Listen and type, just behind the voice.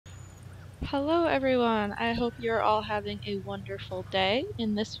Hello everyone, I hope you're all having a wonderful day.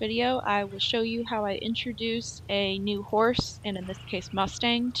 In this video I will show you how I introduce a new horse, and in this case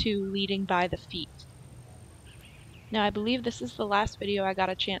Mustang, to leading by the feet. Now I believe this is the last video I got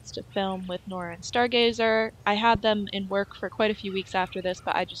a chance to film with Nora and Stargazer. I had them in work for quite a few weeks after this,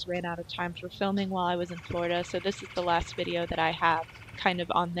 but I just ran out of time for filming while I was in Florida, so this is the last video that I have kind of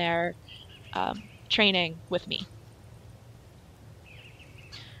on their training with me.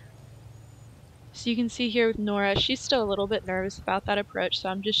 So you can see here with Nora, she's still a little bit nervous about that approach, so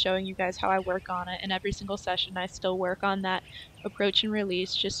I'm just showing you guys how I work on it. In every single session I still work on that approach and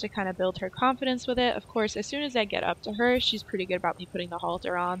release just to kind of build her confidence with it. Of course, as soon as I get up to her, she's pretty good about me putting the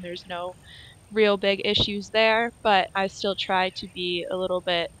halter on. There's no real big issues there, but I still try to be a little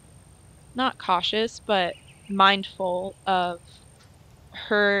bit, not cautious, but mindful of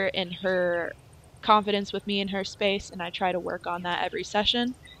her and her confidence with me in her space, and I try to work on that every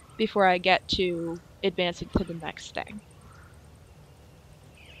session before I get to advancing to the next thing.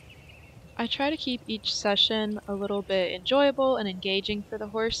 I try to keep each session a little bit enjoyable and engaging for the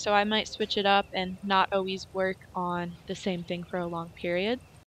horse, so I might switch it up and not always work on the same thing for a long period.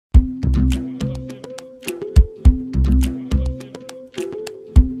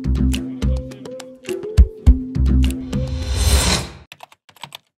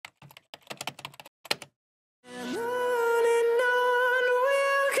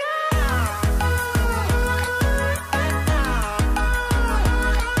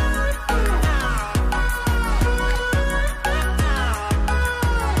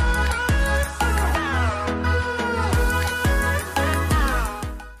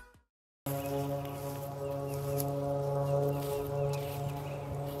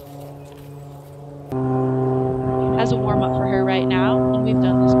 As a warm-up for her right now, and we've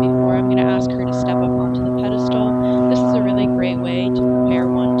done this before, I'm going to ask her to step up onto the pedestal. This is a really great way to prepare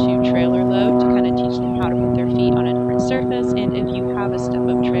one to trailer load, to kind of teach them how to put their feet on a different surface, and if you have a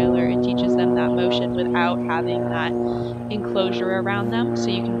step-up trailer, it teaches them that motion without having that enclosure around them, so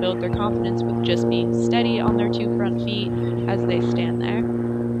you can build their confidence with just being steady on their two front feet as they stand there.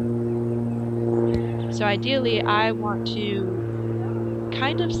 So ideally, I want to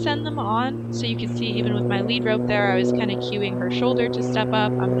kind of send them on, so you can see even with my lead rope there, I was kind of cueing her shoulder to step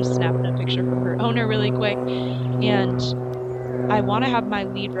up. I'm just snapping a picture from her owner really quick, and I want to have my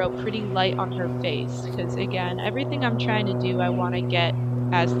lead rope pretty light on her face, because again, everything I'm trying to do I want to get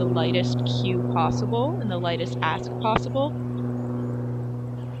as the lightest cue possible and the lightest ask possible.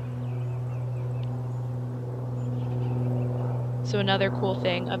 So another cool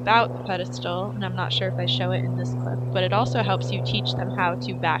thing about the pedestal, and I'm not sure if I show it in this clip, but it also helps you teach them how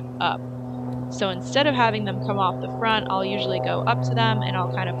to back up. So instead of having them come off the front, I'll usually go up to them and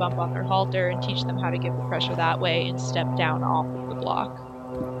I'll kind of bump on their halter and teach them how to give the pressure that way and step down off of the block.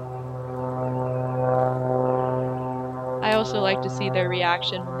 I also like to see their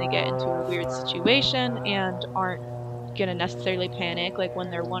reaction when they get into a weird situation and aren't gonna necessarily panic, like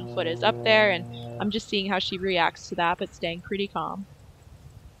when their one foot is up there, and I'm just seeing how she reacts to that, but staying pretty calm.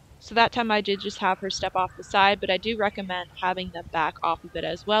 So that time I did just have her step off the side, but I do recommend having them back off of it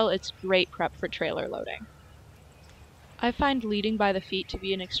as well. It's great prep for trailer loading. I find leading by the feet to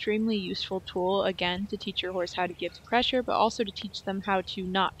be an extremely useful tool, again, to teach your horse how to give pressure, but also to teach them how to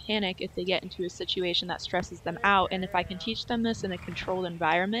not panic if they get into a situation that stresses them out. And if I can teach them this in a controlled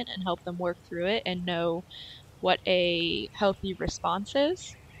environment and help them work through it and know what a healthy response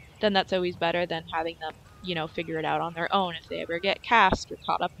is, then that's always better than having them, you know, figure it out on their own if they ever get cast or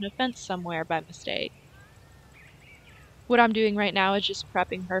caught up in a fence somewhere by mistake. What I'm doing right now is just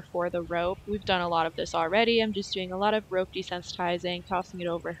prepping her for the rope. We've done a lot of this already. I'm just doing a lot of rope desensitizing, tossing it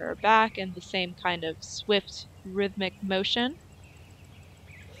over her back, and the same kind of swift rhythmic motion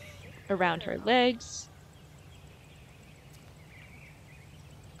around her legs.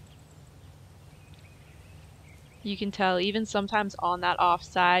 You can tell even sometimes on that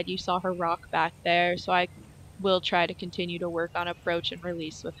offside, you saw her rock back there, so I will try to continue to work on approach and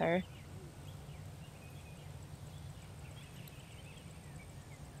release with her.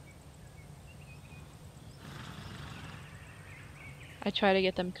 I try to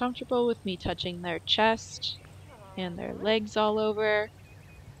get them comfortable with me touching their chest and their legs all over.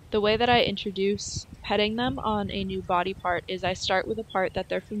 The way that I introduce petting them on a new body part is I start with a part that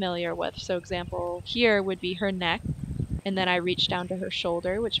they're familiar with. So example here would be her neck, and then I reach down to her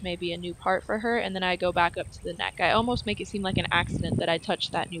shoulder, which may be a new part for her, and then I go back up to the neck. I almost make it seem like an accident that I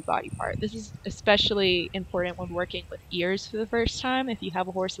touched that new body part. This is especially important when working with ears for the first time. If you have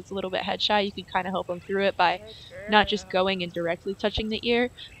a horse that's a little bit head shy, you can kind of help them through it by not just going and directly touching the ear,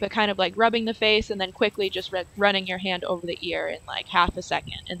 but kind of like rubbing the face and then quickly just running your hand over the ear in like half a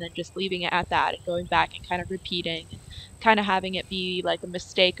second, and then just leaving it at that and going back and kind of repeating and kind of having it be like a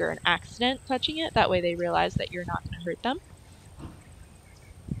mistake or an accident touching it. That way they realize that you're not going to hurt them.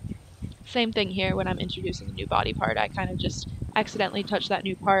 Same thing here when I'm introducing a new body part. I kind of just accidentally touch that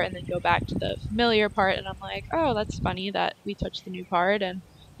new part and then go back to the familiar part, and I'm like, oh, that's funny that we touched the new part and,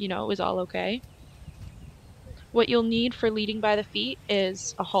 you know, it was all okay. What you'll need for leading by the feet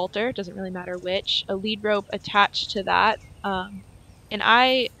is a halter, doesn't really matter which, a lead rope attached to that, and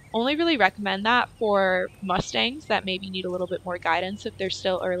I only really recommend that for Mustangs that maybe need a little bit more guidance if they're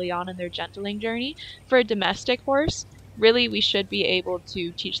still early on in their gentling journey. For a domestic horse, really we should be able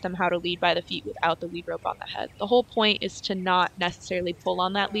to teach them how to lead by the feet without the lead rope on the head. The whole point is to not necessarily pull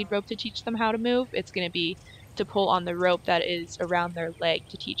on that lead rope to teach them how to move. It's going to be to pull on the rope that is around their leg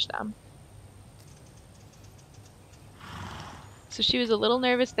to teach them. So she was a little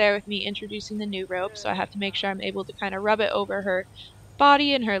nervous there with me introducing the new rope, so I have to make sure I'm able to kind of rub it over her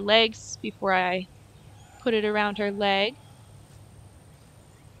body and her legs before I put it around her leg.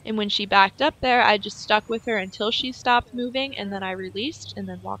 And when she backed up there, I just stuck with her until she stopped moving, and then I released and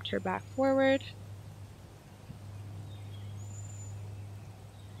then walked her back forward.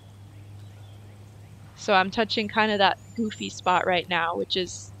 So I'm touching kind of that goofy spot right now, which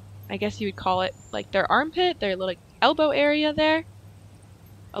is, I guess you would call it like their armpit, their little elbow area there.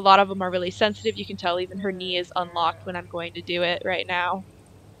 A lot of them are really sensitive. You can tell even her knee is unlocked when I'm going to do it right now.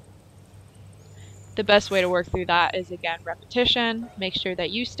 The best way to work through that is, again, repetition. Make sure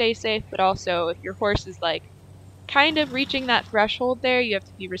that you stay safe, but also if your horse is like kind of reaching that threshold there, you have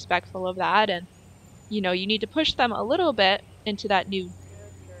to be respectful of that, and you know, you need to push them a little bit into that new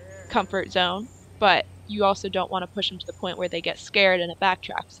comfort zone, but you also don't want to push them to the point where they get scared and it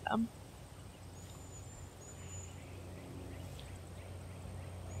backtracks them.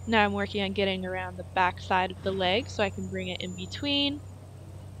 Now I'm working on getting around the back side of the leg so I can bring it in between.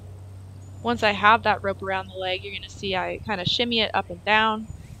 Once I have that rope around the leg, you're going to see I kind of shimmy it up and down.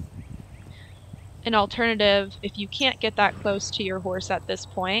 An alternative, if you can't get that close to your horse at this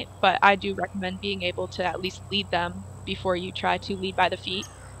point, but I do recommend being able to at least lead them before you try to lead by the feet,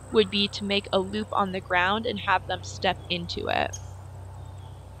 would be to make a loop on the ground and have them step into it.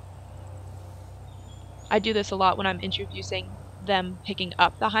 I do this a lot when I'm introducing them picking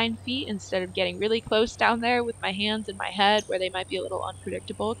up the hind feet instead of getting really close down there with my hands and my head where they might be a little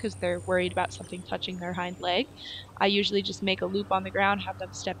unpredictable because they're worried about something touching their hind leg. I usually just make a loop on the ground, have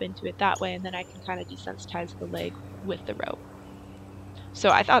them step into it that way, and then I can kind of desensitize the leg with the rope. So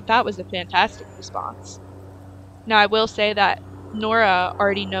I thought that was a fantastic response. Now I will say that Nora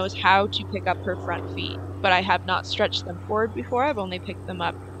already knows how to pick up her front feet, but I have not stretched them forward before. I've only picked them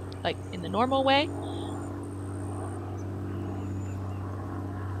up like in the normal way.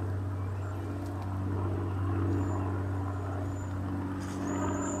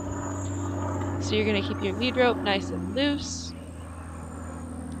 So you're going to keep your lead rope nice and loose,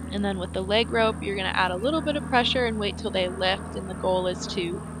 and then with the leg rope you're going to add a little bit of pressure and wait till they lift, and the goal is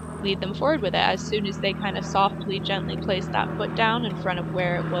to lead them forward with it. As soon as they kind of softly, gently place that foot down in front of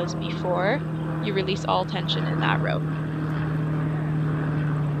where it was before, you release all tension in that rope.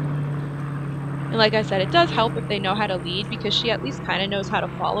 And like I said, it does help if they know how to lead, because she at least kind of knows how to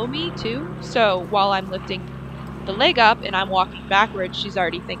follow me too. So while I'm lifting the leg up and I'm walking backwards, she's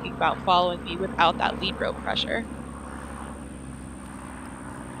already thinking about following me without that lead rope pressure.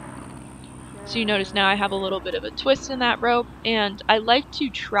 So you notice now I have a little bit of a twist in that rope, and I like to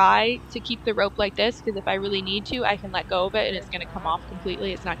try to keep the rope like this because if I really need to, I can let go of it and it's going to come off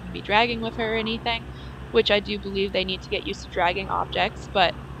completely. It's not going to be dragging with her or anything, which I do believe they need to get used to dragging objects,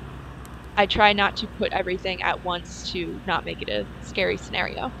 but I try not to put everything at once to not make it a scary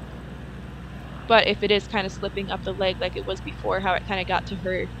scenario. But if it is kind of slipping up the leg like it was before, how it kind of got to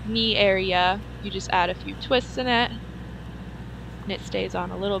her knee area, you just add a few twists in it, and it stays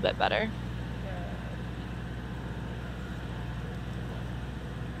on a little bit better.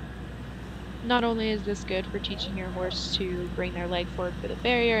 Not only is this good for teaching your horse to bring their leg forward for the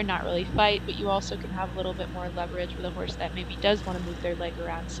barrier and not really fight, but you also can have a little bit more leverage with a horse that maybe does want to move their leg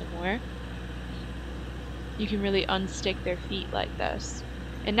around somewhere. You can really unstick their feet like this.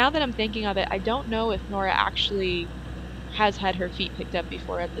 And now that I'm thinking of it, I don't know if Nora actually has had her feet picked up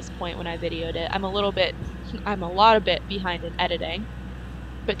before at this point when I videoed it. I'm a lot of bit behind in editing.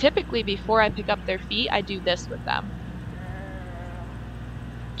 But typically before I pick up their feet, I do this with them.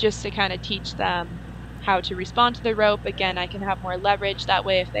 just to kind of teach them how to respond to the rope. Again, I can have more leverage that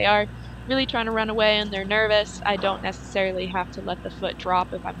way. If they are really trying to run away and they're nervous, I don't necessarily have to let the foot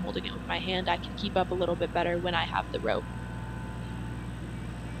drop. If I'm holding it with my hand, I can keep up a little bit better when I have the rope.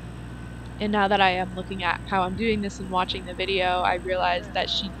 And now that I am looking at how I'm doing this and watching the video, I realize that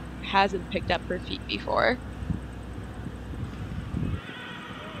she hasn't picked up her feet before.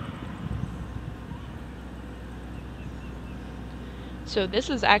 So this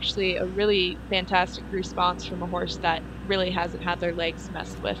is actually a really fantastic response from a horse that really hasn't had their legs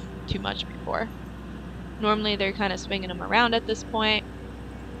messed with too much before. Normally they're kind of swinging them around at this point.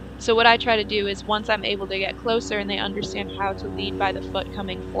 So what I try to do is once I'm able to get closer and they understand how to lead by the foot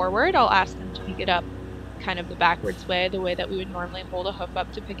coming forward, I'll ask them to pick it up kind of the backwards way, the way that we would normally hold a hoof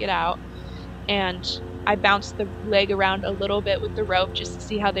up to pick it out. And I bounce the leg around a little bit with the rope just to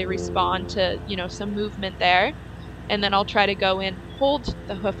see how they respond to, you know, some movement there. And then I'll try to go in, hold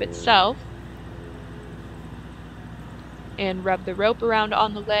the hoof itself, and rub the rope around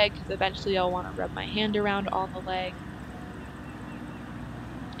on the leg, because eventually I'll want to rub my hand around on the leg.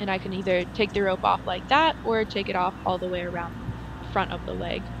 And I can either take the rope off like that, or take it off all the way around the front of the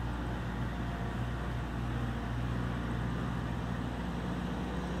leg.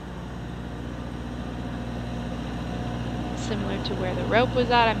 Similar to where the rope was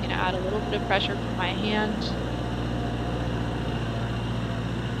at, I'm going to add a little bit of pressure from my hand.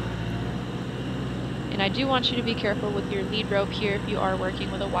 And I do want you to be careful with your lead rope here if you are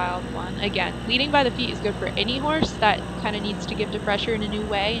working with a wild one. Again, leading by the feet is good for any horse that kind of needs to give to pressure in a new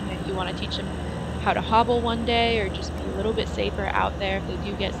way, and if you want to teach them how to hobble one day or just be a little bit safer out there if they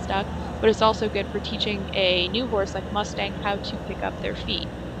do get stuck. But it's also good for teaching a new horse like Mustang how to pick up their feet.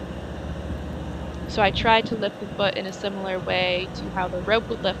 So I try to lift the foot in a similar way to how the rope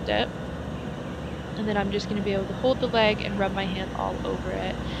would lift it. And then I'm just going to be able to hold the leg and rub my hand all over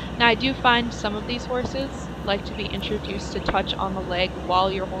it. Now I do find some of these horses like to be introduced to touch on the leg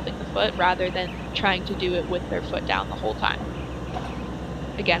while you're holding the foot rather than trying to do it with their foot down the whole time.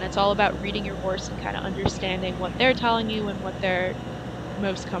 Again, it's all about reading your horse and kind of understanding what they're telling you and what they're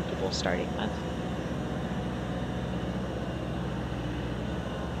most comfortable starting with.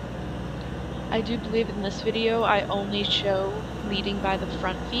 I do believe in this video I only show leading by the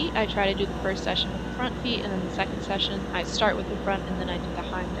front feet. I try to do the first session with the front feet, and then the second session I start with the front and then I do the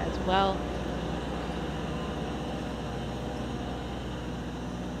hind as well.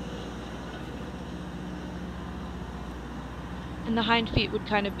 And the hind feet would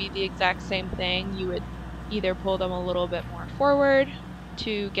kind of be the exact same thing. You would either pull them a little bit more forward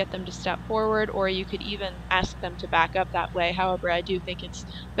to get them to step forward, or you could even ask them to back up that way. However, I do think it's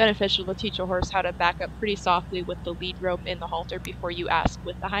beneficial to teach a horse how to back up pretty softly with the lead rope in the halter before you ask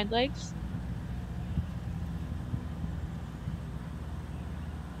with the hind legs.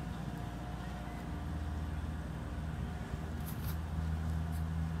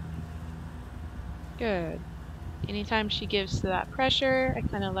 Good. Anytime she gives to that pressure, I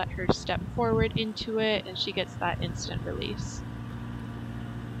kind of let her step forward into it and she gets that instant release.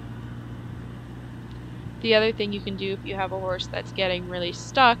 The other thing you can do if you have a horse that's getting really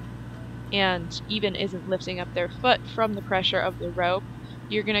stuck and even isn't lifting up their foot from the pressure of the rope,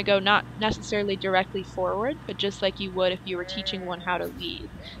 you're going to go not necessarily directly forward, but just like you would if you were teaching one how to lead.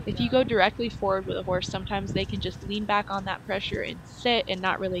 If you go directly forward with a horse, sometimes they can just lean back on that pressure and sit and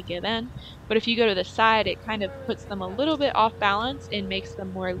not really give in. But if you go to the side, it kind of puts them a little bit off balance and makes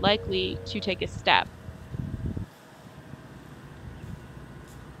them more likely to take a step.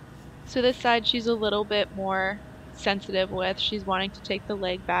 So this side she's a little bit more sensitive with. She's wanting to take the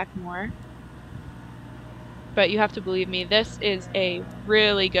leg back more. But you have to believe me, this is a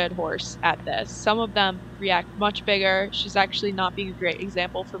really good horse at this. Some of them react much bigger. She's actually not being a great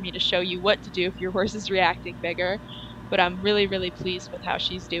example for me to show you what to do if your horse is reacting bigger. But I'm really, really pleased with how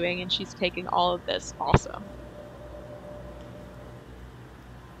she's doing, and she's taking all of this awesome.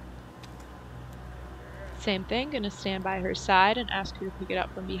 Same thing, gonna stand by her side and ask her to pick it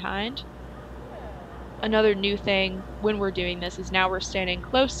up from behind. Another new thing when we're doing this is now we're standing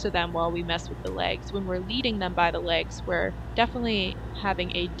close to them while we mess with the legs. When we're leading them by the legs, we're definitely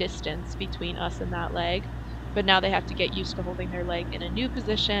having a distance between us and that leg. But now they have to get used to holding their leg in a new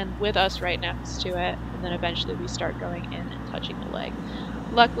position with us right next to it, and then eventually we start going in and touching the leg.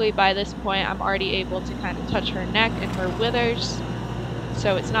 Luckily by this point I'm already able to kind of touch her neck and her withers,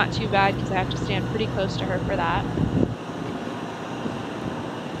 so it's not too bad because I have to stand pretty close to her for that.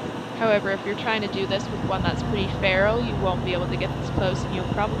 However, if you're trying to do this with one that's pretty feral, you won't be able to get this close, and you'll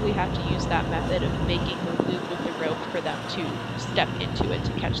probably have to use that method of making her move with the rope for them to step into it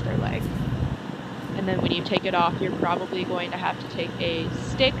to catch their leg. And then when you take it off, you're probably going to have to take a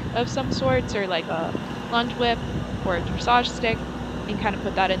stick of some sorts, or like a lunge whip or a dressage stick, and kind of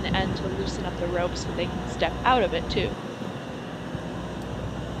put that in the end to loosen up the rope so they can step out of it too.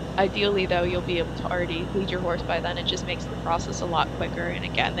 Ideally though, you'll be able to already lead your horse by then. It just makes the process a lot quicker, and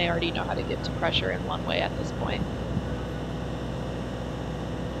again, they already know how to get to pressure in one way at this point.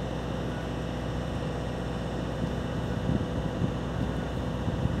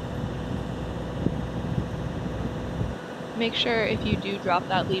 Make sure if you do drop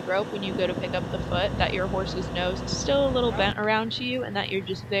that lead rope when you go to pick up the foot that your horse's nose is still a little bent around to you, and that you're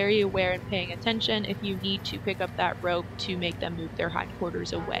just very aware and paying attention if you need to pick up that rope to make them move their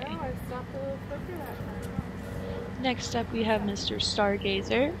hindquarters away. Next up we have Mr.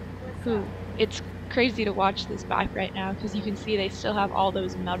 Stargazer, who, it's crazy to watch this back right now because you can see they still have all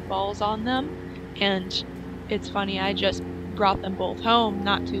those mud balls on them, and it's funny, I just brought them both home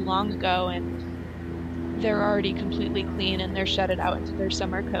not too long ago and they're already completely clean and they're shedded out into their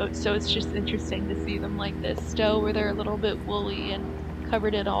summer coats, so it's just interesting to see them like this still, where they're a little bit woolly and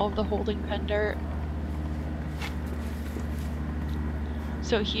covered in all of the holding pen dirt.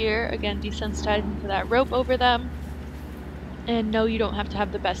 So here, again, desensitizing to that rope over them. And no, you don't have to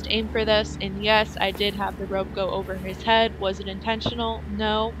have the best aim for this, and yes, I did have the rope go over his head. Was it intentional?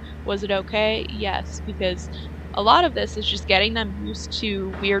 No. Was it okay? Yes, because a lot of this is just getting them used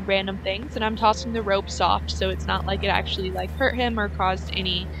to weird random things, and I'm tossing the rope soft so it's not like it actually like hurt him or caused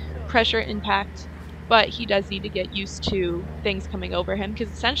any pressure impact, but he does need to get used to things coming over him, because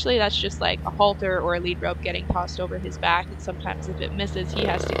essentially that's just like a halter or a lead rope getting tossed over his back, and sometimes if it misses he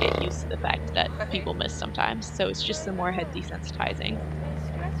has to get used to the fact that people miss sometimes, so it's just some more head desensitizing.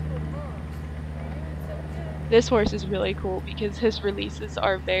 This horse is really cool because his releases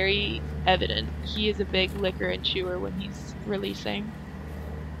are very evident. He is a big licker and chewer when he's releasing.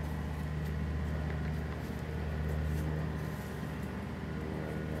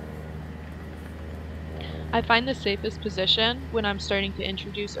 I find the safest position when I'm starting to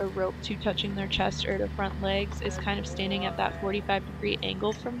introduce a rope to touching their chest or the front legs is kind of standing at that 45-degree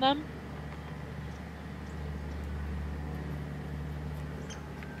angle from them.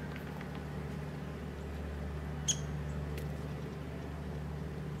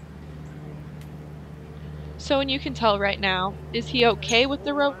 So, and you can tell right now, is he okay with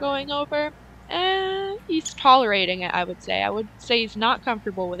the rope going over? He's tolerating it, I would say. I would say he's not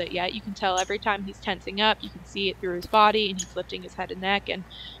comfortable with it yet. You can tell every time he's tensing up, you can see it through his body, and he's lifting his head and neck, and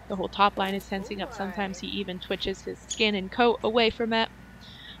the whole top line is tensing up. Sometimes he even twitches his skin and coat away from it.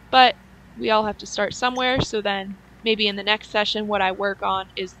 But we all have to start somewhere, so then maybe in the next session what I work on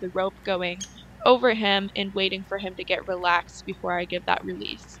is the rope going over him and waiting for him to get relaxed before I give that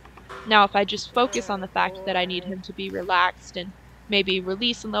release. Now, if I just focus on the fact that I need him to be relaxed and maybe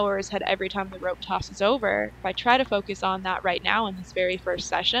release and lower his head every time the rope tosses over, if I try to focus on that right now in this very first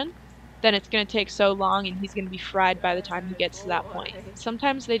session, then it's going to take so long and he's going to be fried by the time he gets to that point.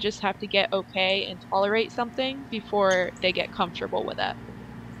 Sometimes they just have to get okay and tolerate something before they get comfortable with it.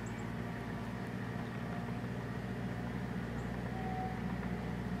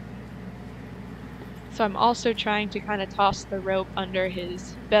 So I'm also trying to kind of toss the rope under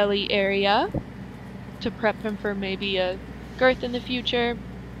his belly area to prep him for maybe a girth in the future,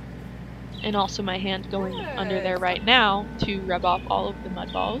 and also my hand going under there right now to rub off all of the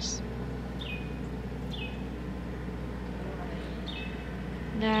mud balls.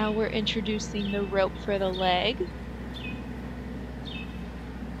 Now we're introducing the rope for the leg.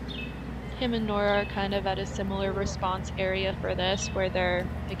 Him and Nora are kind of at a similar response area for this, where they're,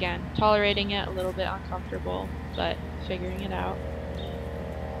 again, tolerating it, a little bit uncomfortable, but figuring it out.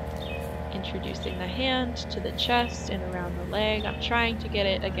 Introducing the hand to the chest and around the leg. I'm trying to get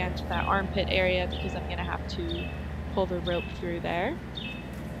it, again, to that armpit area because I'm going to have to pull the rope through there.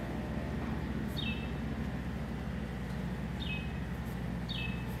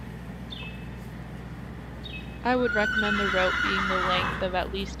 I would recommend the rope being the length of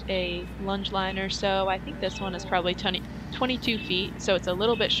at least a lunge line or so. I think this one is probably 22 feet, so it's a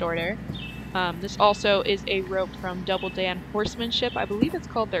little bit shorter. This also is a rope from Double Dan Horsemanship. I believe it's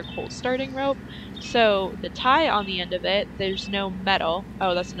called their colt starting rope. So the tie on the end of it, there's no metal.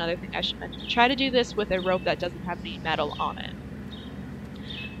 Oh, that's another thing I should mention. Try to do this with a rope that doesn't have any metal on it.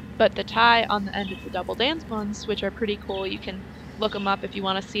 But the tie on the end of the Double Dan's ones, which are pretty cool, you can look them up if you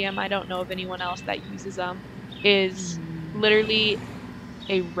want to see them. I don't know of anyone else that uses them. Is literally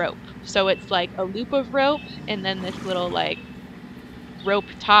a rope. So it's like a loop of rope, and then this little like rope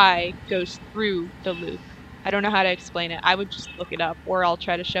tie goes through the loop. I don't know how to explain it. I would just look it up, or I'll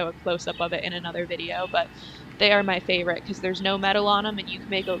try to show a close-up of it in another video, but They are my favorite because there's no metal on them and you can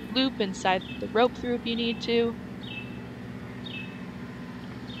make a loop inside the rope through if you need to.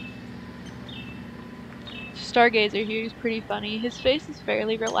 Stargazer here is pretty funny. His face is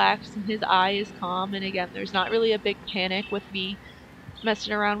fairly relaxed and his eye is calm, and again, there's not really a big panic with me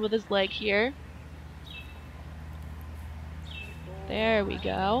messing around with his leg here. There we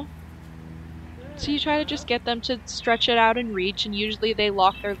go. So you try to just get them to stretch it out and reach, and usually they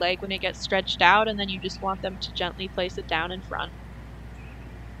lock their leg when it gets stretched out, and then you just want them to gently place it down in front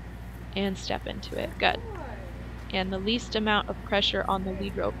and step into it. Good. And the least amount of pressure on the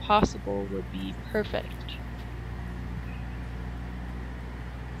lead rope possible would be perfect.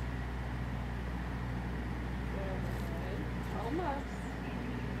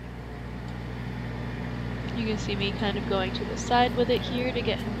 You can see me kind of going to the side with it here to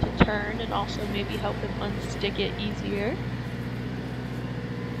get him to turn and also maybe help him unstick it easier.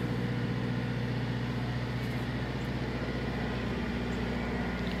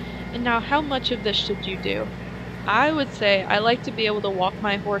 And now, how much of this should you do? I would say I like to be able to walk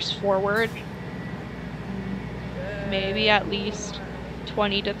my horse forward, maybe at least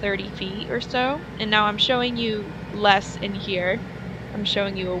 20 to 30 feet or so. And now I'm showing you less in here. I'm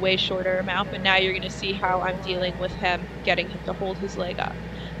showing you a way shorter amount, but now you're going to see how I'm dealing with him, getting him to hold his leg up.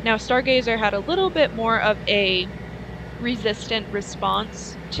 Now, Stargazer had a little bit more of a resistant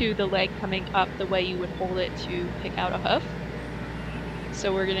response to the leg coming up the way you would hold it to pick out a hoof.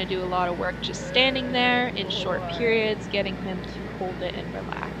 So we're going to do a lot of work just standing there in short periods, getting him to hold it and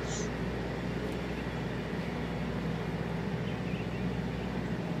relax.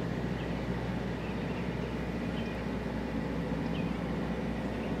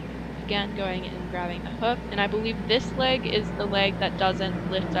 Again, going and grabbing the hoof, and I believe this leg is the leg that doesn't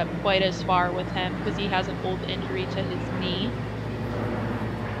lift up quite as far with him because he has an old injury to his knee.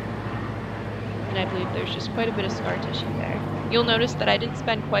 And I believe there's just quite a bit of scar tissue there. You'll notice that I didn't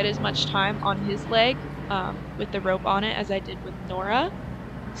spend quite as much time on his leg with the rope on it as I did with Nora.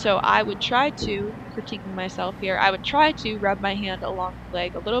 So I would try to, critiquing myself here, I would try to rub my hand along the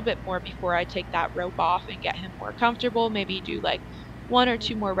leg a little bit more before I take that rope off and get him more comfortable. Maybe do like 1 or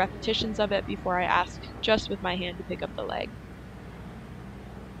 2 more repetitions of it before I ask just with my hand to pick up the leg.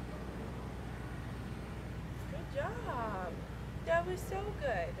 Good job. That was so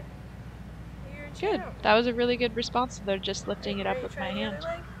good. Good. That was a really good response to just lifting it up with my hand.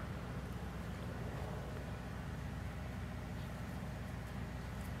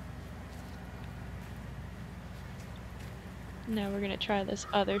 Now we're going to try this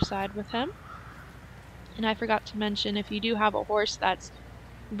other side with him. And I forgot to mention, if you do have a horse that's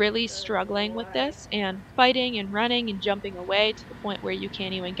really struggling with this and fighting and running and jumping away to the point where you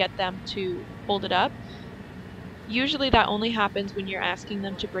can't even get them to hold it up, usually that only happens when you're asking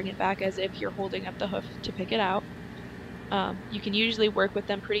them to bring it back as if you're holding up the hoof to pick it out. You can usually work with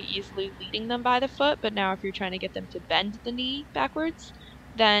them pretty easily leading them by the foot, but now if you're trying to get them to bend the knee backwards,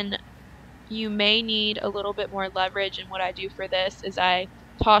 then you may need a little bit more leverage, and what I do for this is I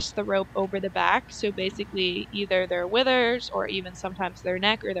toss the rope over the back, so basically either their withers or even sometimes their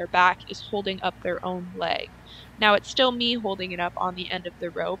neck or their back is holding up their own leg. Now it's still me holding it up on the end of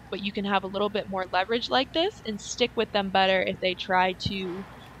the rope, but you can have a little bit more leverage like this and stick with them better if they try to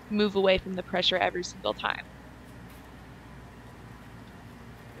move away from the pressure every single time.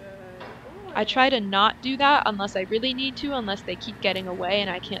 I try to not do that unless I really need to, unless they keep getting away and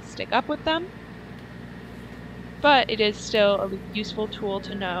I can't stick up with them. But it is still a useful tool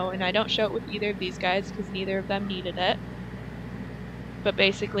to know, and I don't show it with either of these guys because neither of them needed it. But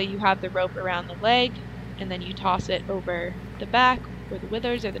basically you have the rope around the leg, and then you toss it over the back or the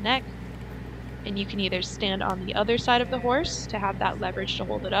withers or the neck, and you can either stand on the other side of the horse to have that leverage to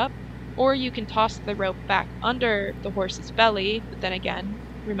hold it up, or you can toss the rope back under the horse's belly, but then again,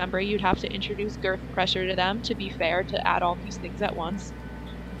 remember you'd have to introduce girth pressure to them to be fair to add all these things at once.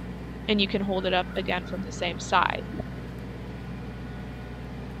 And you can hold it up again from the same side.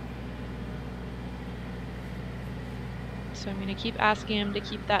 So I'm going to keep asking him to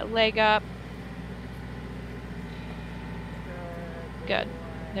keep that leg up. Good.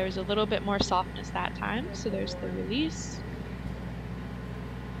 There's a little bit more softness that time, so there's the release.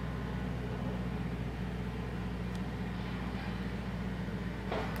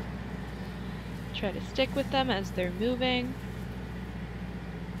 Try to stick with them as they're moving.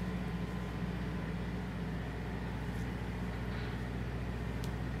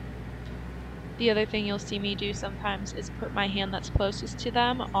 The other thing you'll see me do sometimes is put my hand that's closest to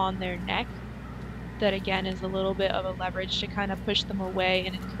them on their neck. That again is a little bit of a leverage to kind of push them away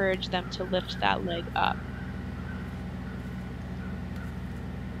and encourage them to lift that leg up.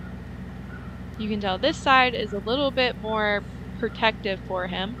 You can tell this side is a little bit more protective for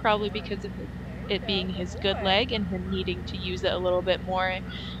him, probably because of it being his good leg and him needing to use it a little bit more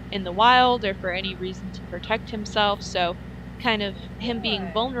in the wild or for any reason to protect himself. So kind of him being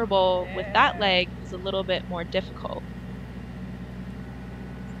Good. vulnerable with that There. leg is a little bit more difficult.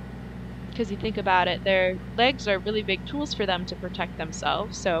 Because you think about it, their legs are really big tools for them to protect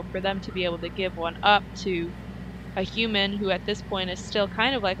themselves. So for them to be able to give one up to a human who at this point is still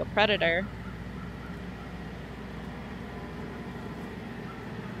kind of like a predator.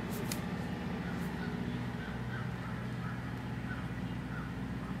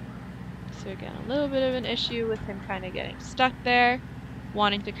 So again, a little bit of an issue with him kind of getting stuck there,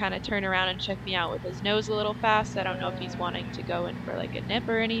 wanting to kind of turn around and check me out with his nose a little fast. I don't know if he's wanting to go in for like a nip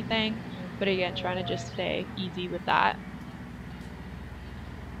or anything, but again, trying to just stay easy with that.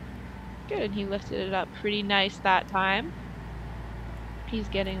 Good, and he lifted it up pretty nice that time. He's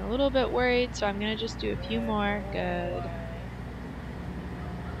getting a little bit worried, so I'm going to just do a few more. Good.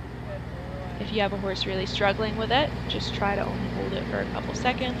 If you have a horse really struggling with it, just try to only hold it for a couple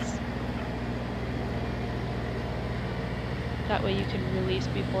seconds. That way you can release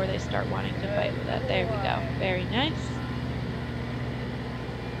before they start wanting to fight with it. There we go. Very nice.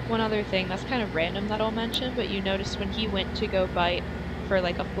 One other thing that's kind of random that I'll mention, but you noticed when he went to go bite for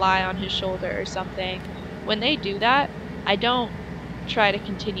like a fly on his shoulder or something, when they do that, I don't try to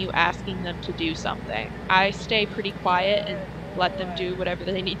continue asking them to do something. I stay pretty quiet and let them do whatever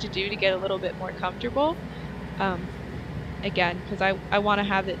they need to do to get a little bit more comfortable. Again, because I want to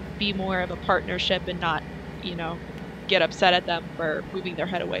have it be more of a partnership and not, you know, get upset at them for moving their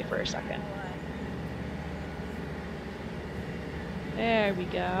head away for a second. There we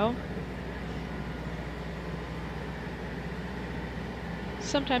go.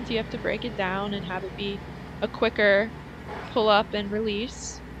 Sometimes you have to break it down and have it be a quicker pull up and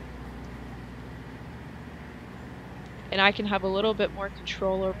release. And I can have a little bit more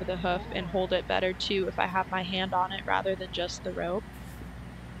control over the hoof and hold it better too if I have my hand on it rather than just the rope.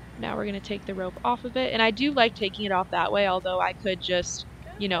 Now we're going to take the rope off of it, and I do like taking it off that way, although I could just,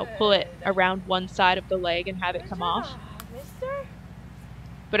 you know, pull it around one side of the leg and have it come off. Mister?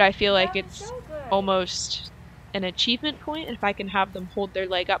 But I feel like That was it's so good. almost an achievement point if I can have them hold their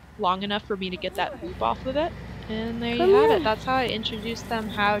leg up long enough for me to get that loop off of it. And there you have it. That's how I introduced them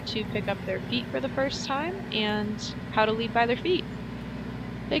how to pick up their feet for the first time and how to lead by their feet.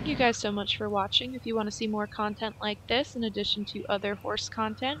 Thank you guys so much for watching. If you want to see more content like this in addition to other horse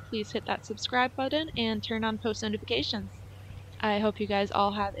content, please hit that subscribe button and turn on post notifications. I hope you guys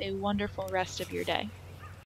all have a wonderful rest of your day.